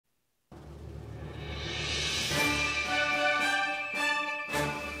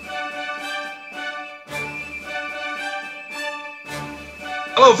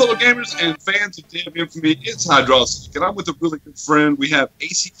Hello, fellow gamers and fans of damn Infamy. It's Hydraulic, and I'm with a really good friend. We have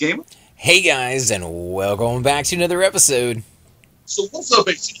AC Gamer. Hey guys, and welcome back to another episode. So what's up,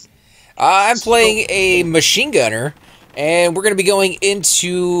 AC? I'm playing a machine gunner, and we're going to be going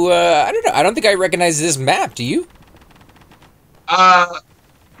into, I don't know, I don't think I recognize this map, do you?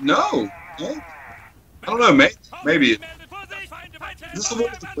 No. I don't know, maybe. Is this the one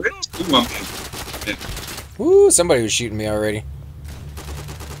with the bridge? Ooh, I'm in. Ooh, somebody was shooting me already.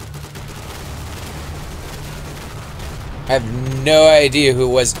 I have no idea who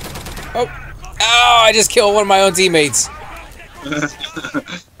it was. Oh, I just killed one of my own teammates. Are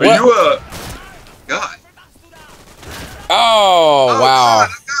you a guy? Oh, wow. God,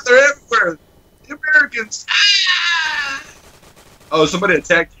 they're everywhere. The Americans. Ah! Oh, somebody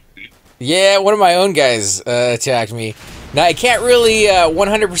attacked you, dude. Yeah, one of my own guys attacked me. Now, I can't really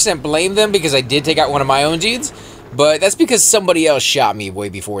 100% blame them because I did take out one of my own dudes, but that's because somebody else shot me way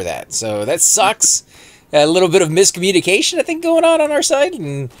before that. So that sucks. A little bit of miscommunication, I think, going on our side,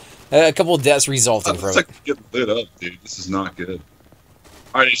 and a couple of deaths resulting from it. It's like getting lit up, dude. This is not good.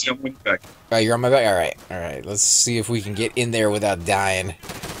 All right, AC, I'm winning back. Oh, you're on my back? All right. Let's see if we can get in there without dying.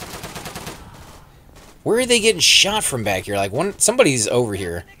 Where are they getting shot from back here? Like, somebody's over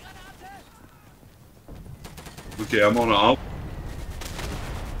here. Okay, I'm on an op.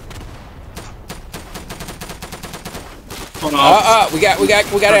 We got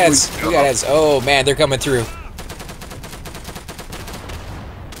ads. We got ads. Oh man, they're coming through.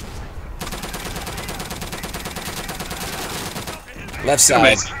 Left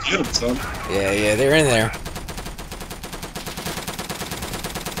side. Yeah, they're in there.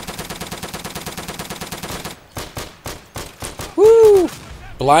 Woo!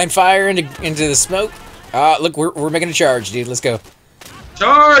 Blind fire into the smoke. Look, we're making a charge, dude. Let's go.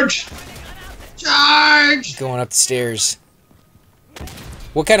 Charge! Charge! Going up the stairs.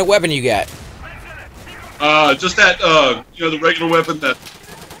 What kind of weapon you got? Just that, you know, the regular weapon that...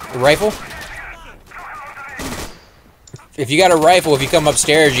 A rifle? If you got a rifle, if you come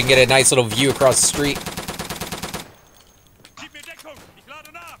upstairs, you can get a nice little view across the street.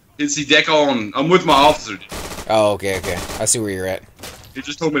 Hit the deck on. I'm with my officer. Oh, okay. I see where you're at. He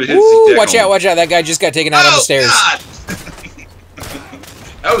just told me to hit the deck on. Watch out. That guy just got taken out on the stairs. God.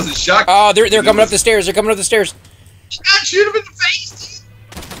 That was a shock. Oh, they're coming up the stairs. They're coming up the stairs. God, shoot him in the face, dude.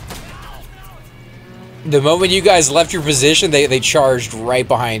 The moment you guys left your position, they charged right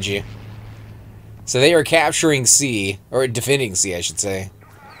behind you. So they are capturing C, or defending C, I should say.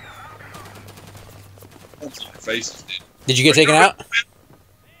 Faces, dude. Did you get taken out?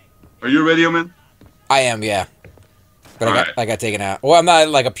 Are you a radio man? I am, yeah. But I got taken out. Well, I'm not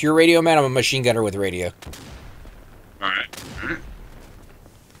like a pure radio man. I'm a machine gunner with radio. Alright.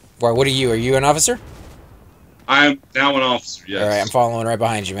 Why? What are you? Are you an officer? I am now an officer, yes. Alright, I'm following right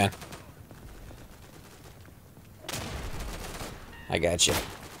behind you, man. I got you.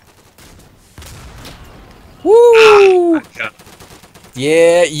 Woo!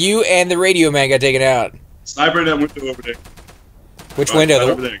 Yeah, you and the radio man got taken out. Sniper in that window over there. Which window? Right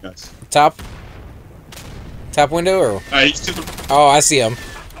over there, guys. Top window, or? He's to the... Oh, I see him.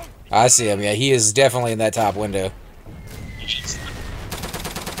 Yeah, he is definitely in that top window.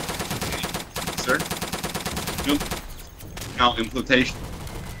 Sir? Now implementation.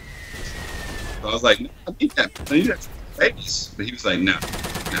 So I was like, no, I need that for babies. But he was like, no.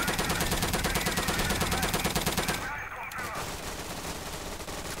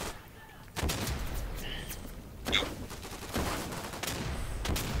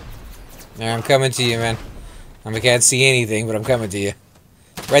 I'm coming to you, man. I can't see anything, but I'm coming to you.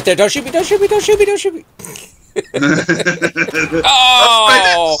 Right there. Don't shoot me.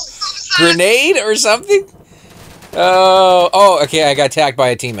 Oh! Grenade or something? Oh, okay. I got attacked by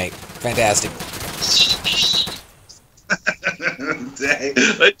a teammate. Fantastic. Dang.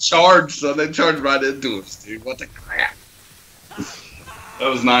 They charged right into us, dude. What the crap? That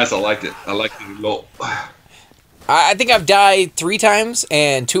was nice. I liked it. I liked it a lot. I think I've died 3 times,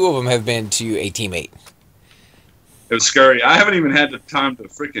 and 2 of them have been to a teammate. It was scary. I haven't even had the time to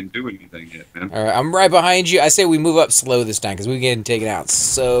freaking do anything yet, man. Alright, I'm right behind you. I say we move up slow this time, because we're getting taken out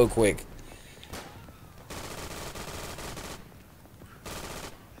so quick.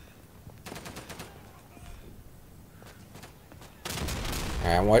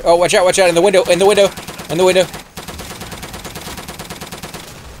 Alright, oh, watch out, in the window.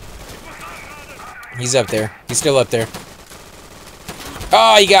 He's up there. He's still up there.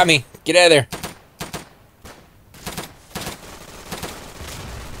 Oh, he got me. Get out of there.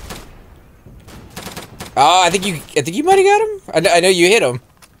 Oh, I think you might have got him. I know you hit him.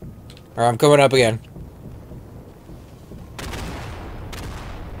 Or I'm coming up again.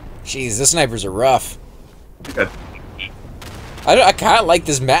 Jeez, the snipers are rough. Okay. I kind of like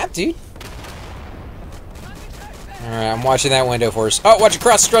this map, dude. Alright, I'm watching that window for us. Oh, watch it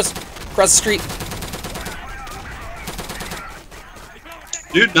cross the street.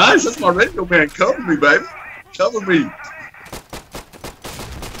 Dude, nice. That's my radio man. Cover me, baby. Cover me.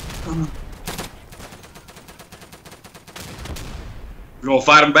 We're gonna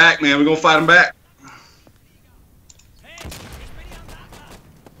fight him back, man. We're gonna fight him back.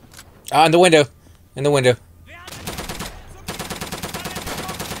 In the window. In the window.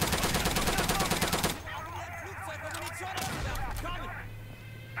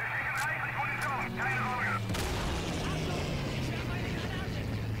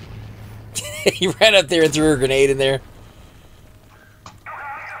 He ran up there and threw a grenade in there.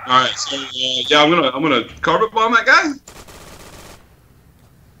 All right, so yeah, I'm gonna carpet bomb that guy.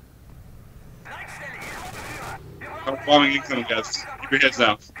 Carpet bombing incoming, guys. Keep your heads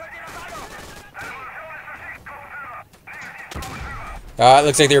down. It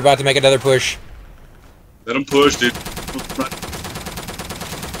looks like they're about to make another push. Let them push, dude.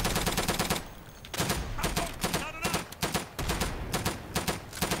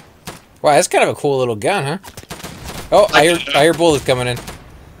 Wow, that's kind of a cool little gun, huh? Oh, I hear bullets coming in.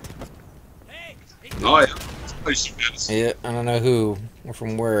 Oh yeah. Somebody shoot at us. Yeah, I don't know who or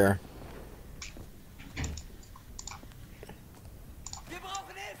from where.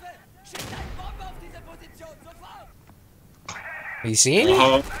 Are you seeing it?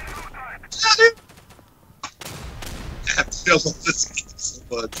 Yeah, dude. That feels like this so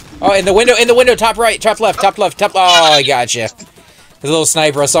much. Oh, in the window, top right, top left, top left, top. Oh, I gotcha. The little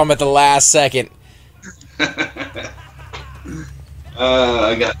sniper, I saw him at the last second. I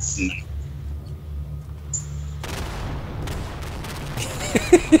got sniped.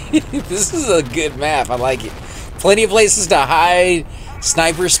 This is a good map. I like it. Plenty of places to hide,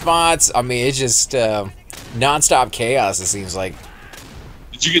 sniper spots. I mean, it's just non-stop chaos, it seems like.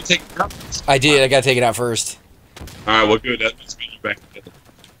 Did you get taken out? I did. I got taken out first. All right, well, good. That means we get you back together.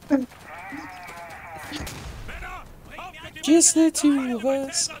 Just the two of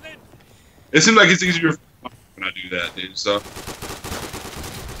us. It seems like it's easier when I do that, dude. So.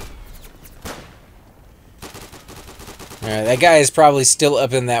 Alright, that guy is probably still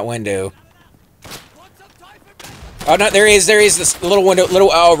up in that window. Oh no, there he is, this little window,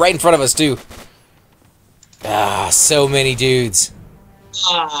 oh, right in front of us too. Ah, so many dudes.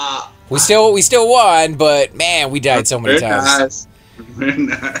 We still won, but man, we died so many times. Nice. Very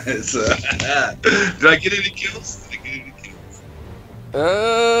nice. Did I get any kills?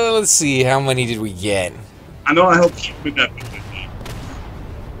 Let's see, how many did we get? I know I helped you with that.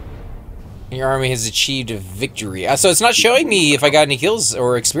 Your army has achieved a victory. So it's not showing me if I got any kills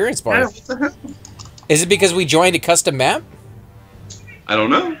or experience bar. Yeah, what the hell? Is it because we joined a custom map? I don't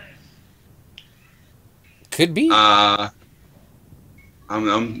know. Could be. I'm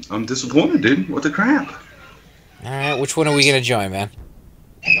disappointed, dude. What the crap? All right, which one are we gonna join, man?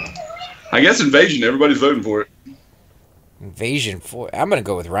 I guess Invasion. Everybody's voting for it. Invasion 4. I'm gonna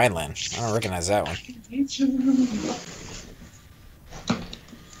go with Rhineland. I don't recognize that one.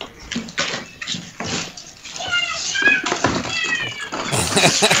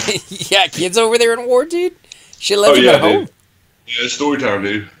 Yeah, kids over there in war, dude. She left him at home. Yeah, it's story time,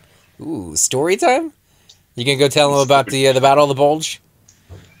 dude. Ooh, story time? You gonna go tell them about the Battle of the Bulge?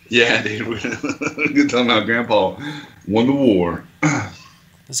 Yeah, dude. We're gonna tell them how Grandpa won the war.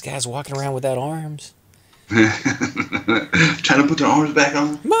 This guy's walking around without arms. Trying to put their arms back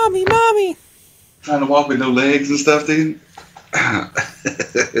on. Mommy, mommy. Trying to walk with no legs and stuff, dude.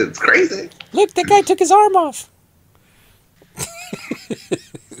 It's crazy. Look, that guy took his arm off.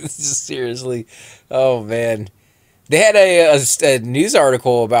 Seriously. Oh, man. They had a news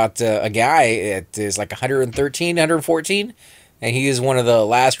article about a guy that is like 113, 114, and he is one of the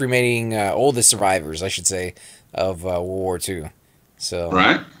last remaining oldest survivors, I should say, of World War II. So,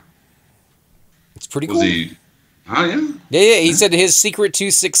 right? It's pretty cool. Was he? Oh, yeah. Yeah, he said his secret to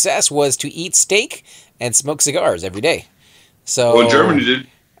success was to eat steak and smoke cigars every day. So, well, Germany did.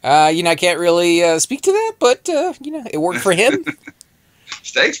 I can't really speak to that, but, it worked for him.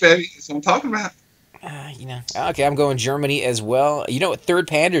 Steaks, baby. That's what I'm talking about. Okay, I'm going Germany as well. 3rd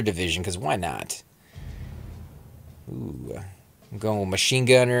Panzer Division, because why not? Ooh, I'm going with Machine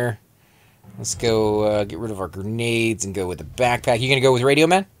Gunner. Let's go get rid of our grenades and go with the backpack. You going to go with Radio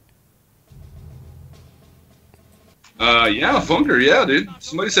Man? Yeah, Funker. Yeah, dude.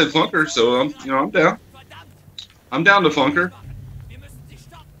 Somebody said Funker, so I'm down. I'm down to Funker.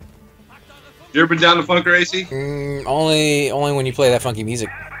 You ever been down to Funker, AC? Only when you play that funky music.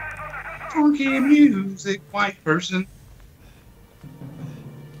 Funky music, white person.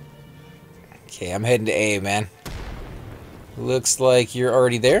 Okay, I'm heading to A, man. Looks like you're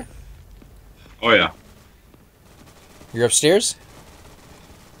already there. Oh yeah. You're upstairs?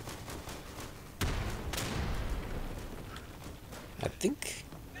 I think.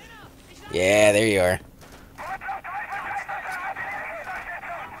 Yeah, there you are.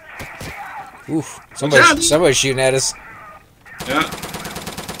 Oof. Somebody's shooting at us. Yeah.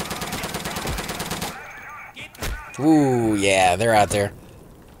 Ooh, yeah, they're out there.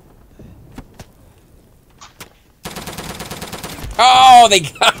 Oh, they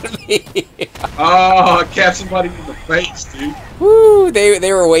got me. Oh, I capped somebody in the face, dude. Woo,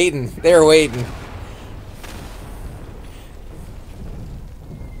 they were waiting. They were waiting.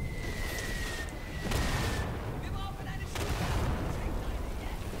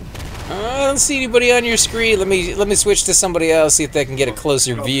 I don't see anybody on your screen. Let me switch to somebody else, see if they can get a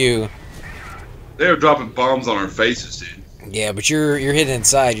closer view. They were dropping bombs on our faces, dude. Yeah, but you're hidden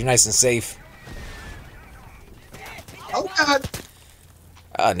inside. You're nice and safe. Oh God.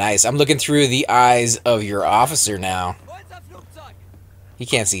 Oh, nice. I'm looking through the eyes of your officer now. He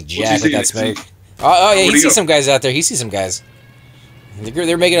can't see jack with that smoke. Oh yeah, he sees some guys out there. He sees some guys.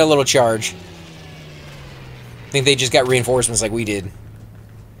 They're making a little charge. I think they just got reinforcements like we did.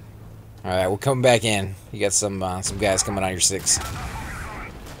 All right, we'll come back in. You got some guys coming on your 6.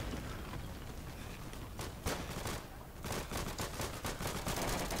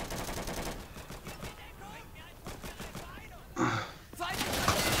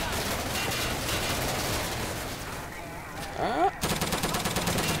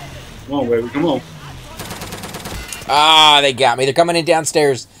 Come on, baby, come on. Ah, they got me. They're coming in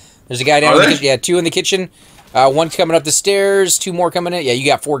downstairs. There's a guy down in the kitchen. Yeah, 2 in the kitchen. One's coming up the stairs. 2 more coming in. Yeah, you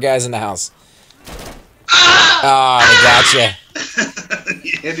got 4 guys in the house. Ah, they gotcha.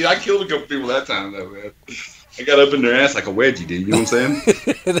 Yeah, dude, I killed a couple people that time, though, man. I got up in their ass like a wedgie, dude. You know what I'm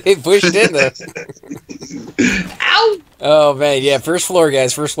saying? They pushed in, though. Ow! Oh, man. Yeah, first floor,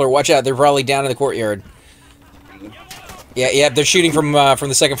 guys. First floor. Watch out. They're probably down in the courtyard. Yeah, they're shooting from the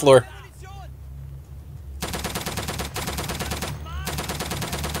 2nd floor.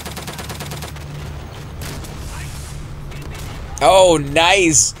 Oh,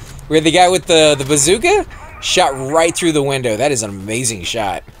 nice! Where the guy with the bazooka shot right through the window. That is an amazing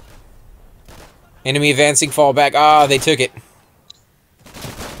shot. Enemy advancing, fall back. Ah, they took it.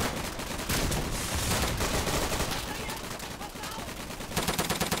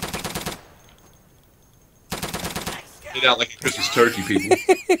 Get out like a Christmas turkey, people.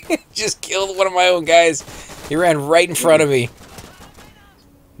 Just killed one of my own guys. He ran right in front of me.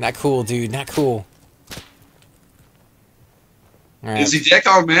 Not cool, dude. Not cool. All right. Is he deck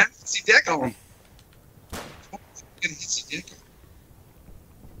on, man? Is he deck on?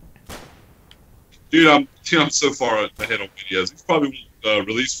 Dude, I'm so far ahead on videos. It's probably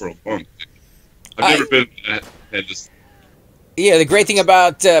released for a month. I've never been at just. Yeah, the great thing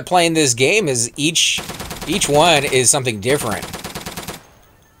about playing this game is each one is something different.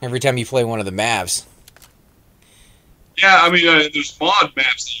 Every time you play one of the maps. Yeah, I mean, there's mod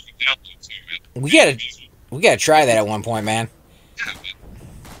maps that you can download too, man. We gotta try that at one point, man. Yeah, man.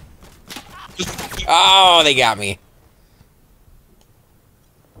 Oh, they got me.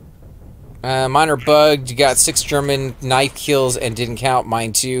 Mine are bugged. You got 6 German knife kills and didn't count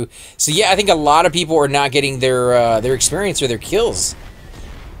mine too. So yeah, I think a lot of people are not getting their experience or their kills.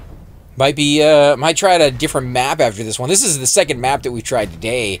 Might try out a different map after this one. This is the 2nd map that we've tried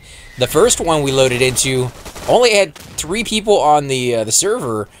today. The first one we loaded into only had 3 people on the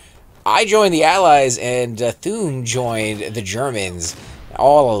server. I joined the Allies and Thum joined the Germans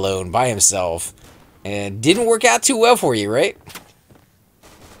all alone by himself. And didn't work out too well for you, right?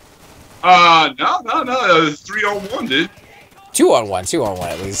 No. 3-on-1, dude. 2-on-1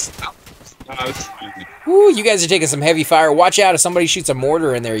 at least. Ooh, you guys are taking some heavy fire. Watch out if somebody shoots a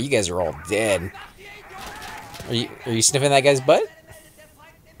mortar in there. You guys are all dead. Are you sniffing that guy's butt?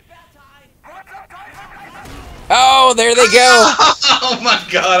 Oh, there they go. Oh my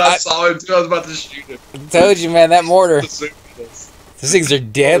God, I saw him too. I was about to shoot him. Told you, man, that mortar. These things are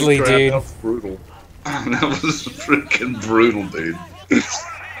deadly, dude. That was brutal. That was freaking brutal, dude.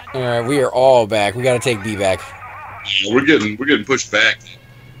 Alright, we are all back. We gotta take B back. We're getting pushed back.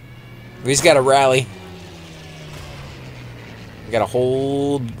 We just gotta rally. We gotta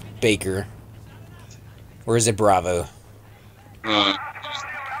hold Baker. Or is it Bravo?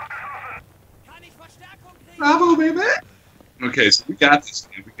 Bravo, baby. Okay, so we got this,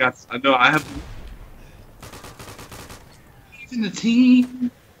 man. We got this. I know I have. Even the team.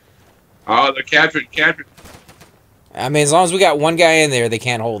 Oh, they're captured. I mean, as long as we got one guy in there, they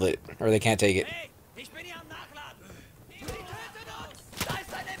can't hold it. Or they can't take it.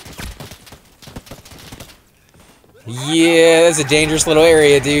 Yeah, that's a dangerous little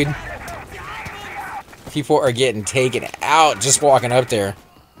area, dude. People are getting taken out just walking up there.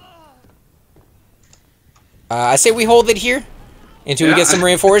 I say we hold it here until we get some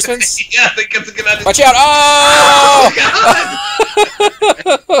reinforcements. Yeah, I think that's a good idea. Watch out! Oh!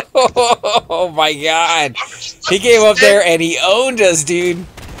 Oh, Oh my god! He came up there and he owned us, dude.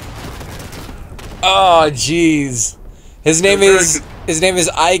 Oh jeez. His name is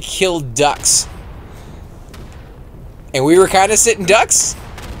I Killed Ducks. And we were kind of sitting ducks.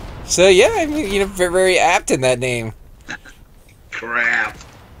 So yeah, I mean, you know, very, very apt in that name. Crap.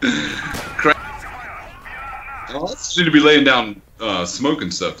 Crap. Oh, let's seem to be laying down smoke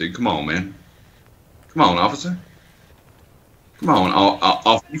and stuff, dude. Come on, man. Come on, officer. Come on,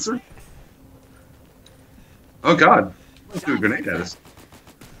 officer. Oh God. Let's do a grenade at us.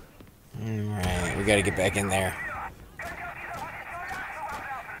 Alright, we gotta get back in there.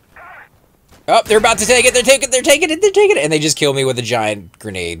 Oh, they're about to take it. They're taking it. And they just kill me with a giant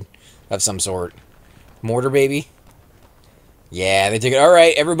grenade of some sort. Mortar, baby. Yeah, they took it.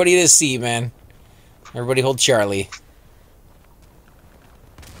 Alright, everybody to C, man. Everybody hold Charlie.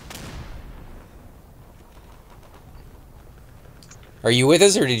 Are you with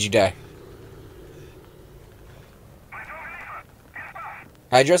us, or did you die?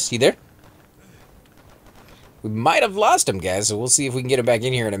 Hydros, you there? We might have lost him, guys, so we'll see if we can get him back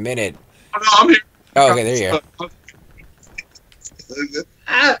in here in a minute. Oh, no, I'm here. Oh, okay, there you go.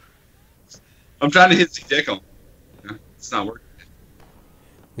 I'm trying to hit the deck on. It's not working.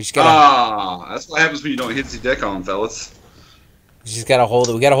 We just gotta. That's what happens when you don't hit the deck on, fellas. We just gotta hold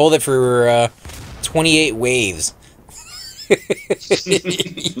it. We gotta hold it for 28 waves.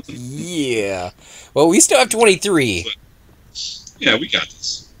 Yeah. Well, we still have 23. Yeah, we got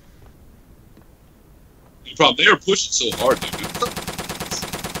this. The problem, they were pushing so hard, dude.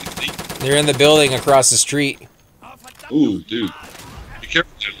 They're in the building across the street. Ooh, dude. Be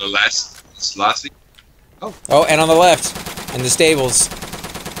careful there, the last thing. Oh. Oh, and on the left, in the stables.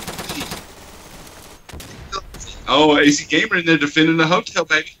 Oh, AC Gamer in there defending the hotel,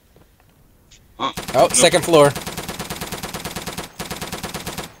 baby. Oh, no. Second floor.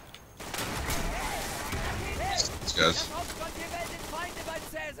 These guys.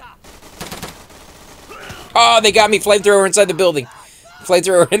 Oh, they got me. Flamethrower inside the building.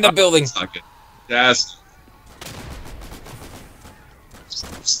 Flamethrower in the building. That's not good. Yes.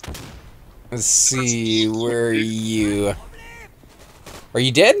 Let's see. Where are you? Are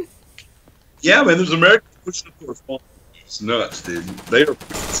you dead? Yeah, man. There's Americans pushing up to our spawn. It's nuts, dude. They are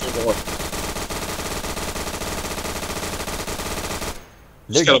pushing so hard.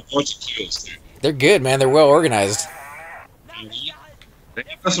 Just got a bunch of kills, dude. They're good, man. They're well organized. They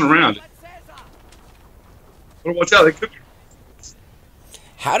ain't messing around. Better watch out. They could be.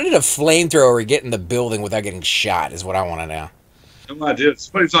 How did a flamethrower get in the building without getting shot is what I want to know. No idea.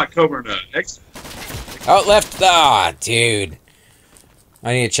 Somebody's not covering an exit. Oh, left. Ah, dude.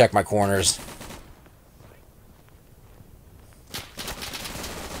 I need to check my corners.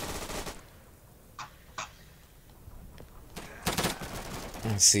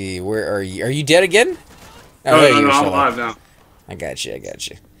 Let's see. Where are you? Are you dead again? Oh, no, I'm alive now. I got you.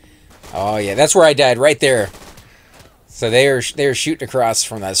 Oh, yeah. That's where I died. Right there. So they are shooting across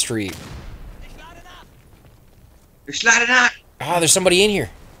from that street. You're sliding out. Oh, there's somebody in here.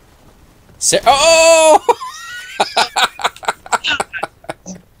 Oh!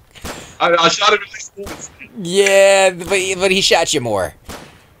 I shot him at least once. Yeah, but he shot you more.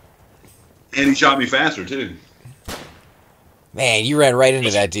 And he shot me faster, too. Man, you ran right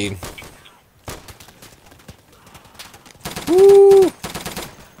into that dude. Woo!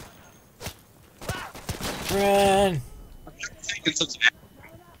 Run! Taking such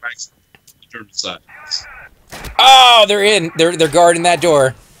an side. Oh, they're in. They're guarding that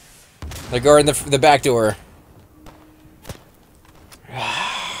door. They're guarding the back door.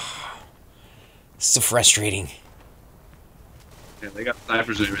 So frustrating. Yeah, they got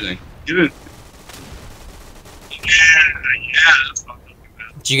snipers and everything. Get in. Yeah. That's not good.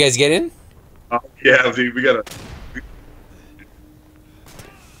 Did you guys get in? Yeah, dude, we gotta.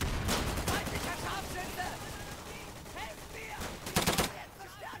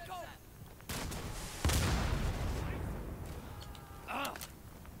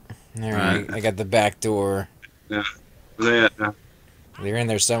 Alright, I got the back door. Yeah. Where they at now? They're in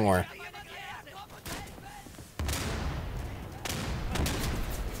there somewhere.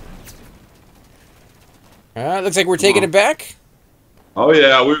 Looks like we're taking it back. Oh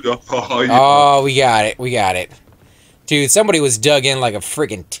yeah, we go. Oh, yeah. Oh, we got it. Dude, somebody was dug in like a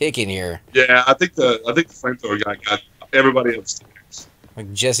freaking tick in here. Yeah, I think the flamethrower guy got everybody upstairs.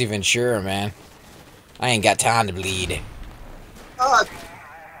 Like Jesse Ventura, man. I ain't got time to bleed. God.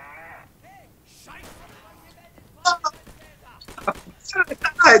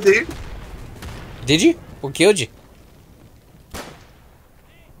 Hi, dude. Did you? What killed you?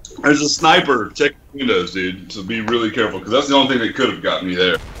 There's a sniper checking windows, dude. So be really careful, because that's the only thing that could have got me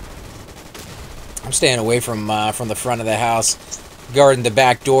there. I'm staying away from the front of the house, guarding the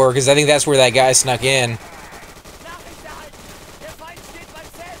back door, because I think that's where that guy snuck in.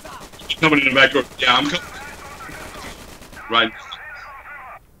 Coming in the back door. Yeah, I'm coming. Right.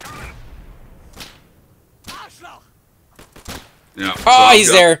 Yeah. Oh,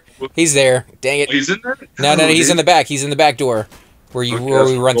 he's there. He's there. Dang it. Oh, he's in there? No, he's in the back. He's in the back door, where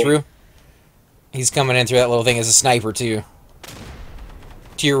we run through. He's coming in through that little thing as a sniper too.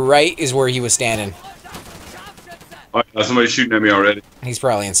 To your right is where he was standing. All right, somebody's shooting at me already. He's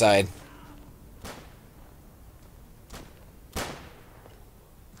probably inside.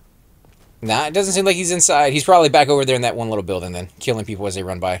 Nah, it doesn't seem like he's inside. He's probably back over there in that one little building then, killing people as they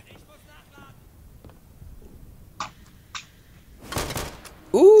run by.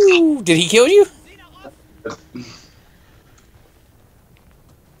 Ooh, did he kill you?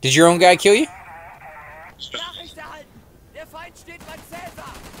 Did your own guy kill you?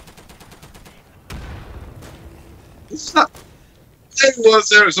 It's not. It was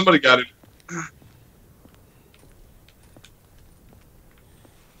there. Somebody got it.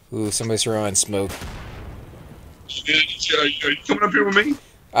 Ooh, somebody's throwing smoke. Are you coming up here with me?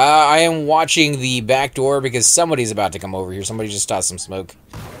 I am watching the back door because somebody's about to come over here. Somebody just tossed some smoke.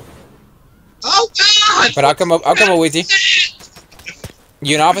 Oh God! But I'll come up with you.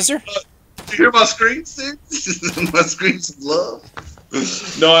 You an officer? Do you hear my screams, dude? My screams of love.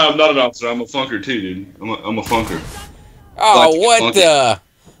 No, I'm not an officer. I'm a funker too, dude. I'm a funker. Oh, what the?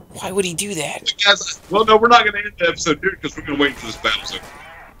 Why would he do that? Guys, well, no, we're not going to end the episode here because we're going to wait for this battle. So.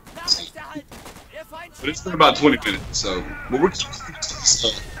 But it's been about 20 minutes, so we're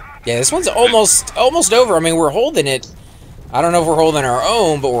yeah, this one's almost over. I mean, we're holding it. I don't know if we're holding our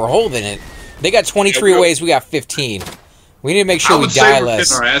own, but we're holding it. They got 23 ways. We got 15. We need to make sure we die less.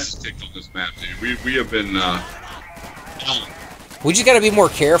 Getting our asses kicked on this map, dude. We have been. We just got to be more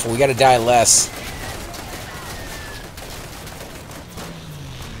careful. We got to die less.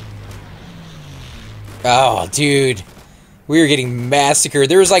 Oh, dude. We were getting massacred.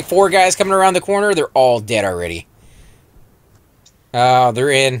 There was like 4 guys coming around the corner. They're all dead already. Oh,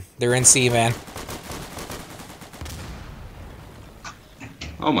 they're in. They're in C, man.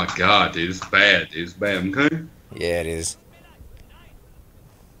 Oh my God, dude. It's bad, dude. It's bad, okay? Yeah, it is.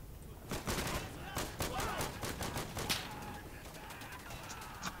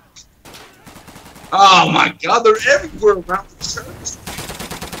 Oh my God, they're everywhere around the service.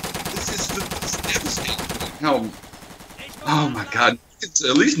 This is devastating. How? Oh my God!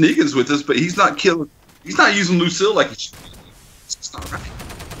 At least Negan's with us, but he's not killing. He's not using Lucille like he should. It's not right.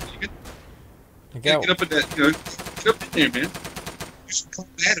 Get up in that. You know, get up in there, man. Do some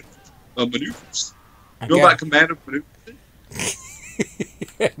combative maneuvers. You know about combative maneuvers?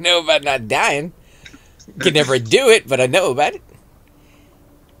 I know about not dying. Can never do it, but I know about it.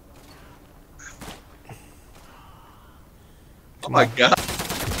 Oh my God.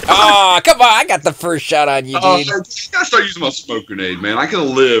 Oh, come on. I got the first shot on you, dude. I gotta start using my smoke grenade, man. I could have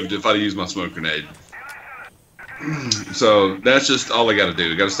lived if I'd used my smoke grenade. So that's just all I gotta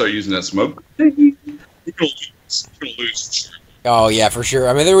do. I gotta start using that smoke. We're gonna lose. Oh, yeah, for sure.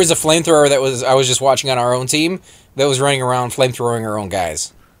 I mean, there was a flamethrower that I was just watching on our own team that was running around flamethrowing our own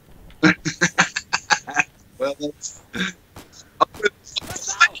guys. Well, that's...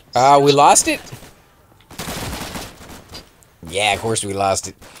 We lost it? Yeah, of course we lost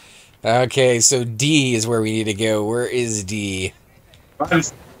it. Okay, so D is where we need to go. Where is D?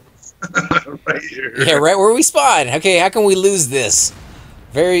 Right here. Yeah, right where we spawn. Okay, how can we lose this?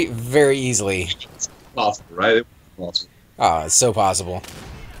 Very, very easily. It's possible, right? It's possible. Oh, it's so possible.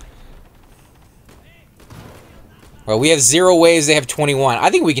 Well, we have 0 waves. They have 21. I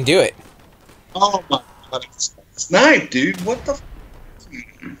think we can do it. Oh my God! Snipe, dude. What the?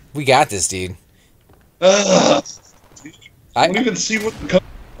 We got this, dude. Dude, I don't even see what the.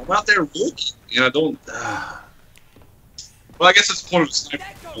 I'm out there looking, and I don't. Well, I guess it's the point of the sniper.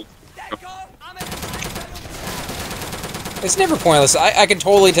 It's never pointless. I can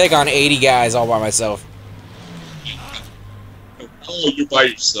totally take on 80 guys all by myself. Oh, you're by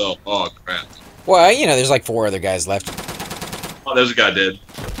yourself. Oh, crap. Well, you know, there's like 4 other guys left. Oh, there's a guy dead.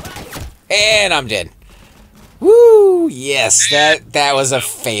 And I'm dead. Woo! Yes, that was a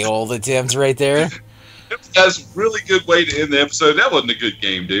failed attempt right there. That's a really good way to end the episode. That wasn't a good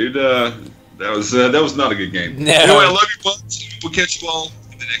game, dude. That was not a good game. No. Anyway, I love you, buds. We'll catch you all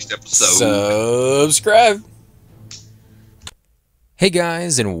in the next episode. Subscribe. Hey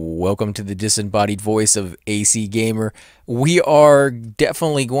guys, and welcome to the disembodied voice of AC Gamer. We are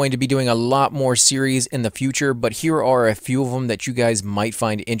definitely going to be doing a lot more series in the future, but here are a few of them that you guys might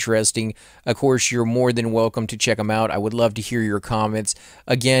find interesting. Of course, you're more than welcome to check them out. I would love to hear your comments.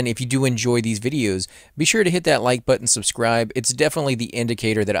 Again, if you do enjoy these videos, be sure to hit that like button, subscribe. It's definitely the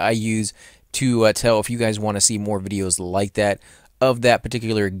indicator that I use to tell if you guys want to see more videos like that, of that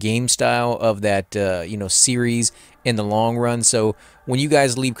particular game style, of that series in the long run. So when you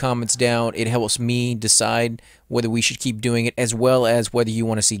guys leave comments down, it helps me decide whether we should keep doing it, as well as whether you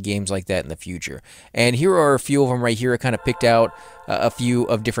want to see games like that in the future. And here are a few of them right here. I kind of picked out a few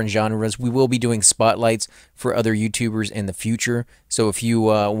of different genres. We will be doing spotlights for other YouTubers in the future. So if you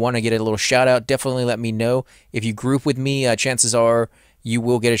want to get a little shout out, definitely let me know. If you group with me, chances are you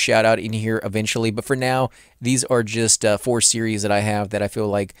will get a shout out in here eventually. But for now, these are just 4 series that I have that I feel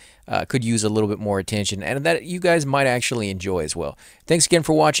like could use a little bit more attention and that you guys might actually enjoy as well. Thanks again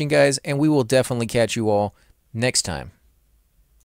for watching, guys, and we will definitely catch you all next time.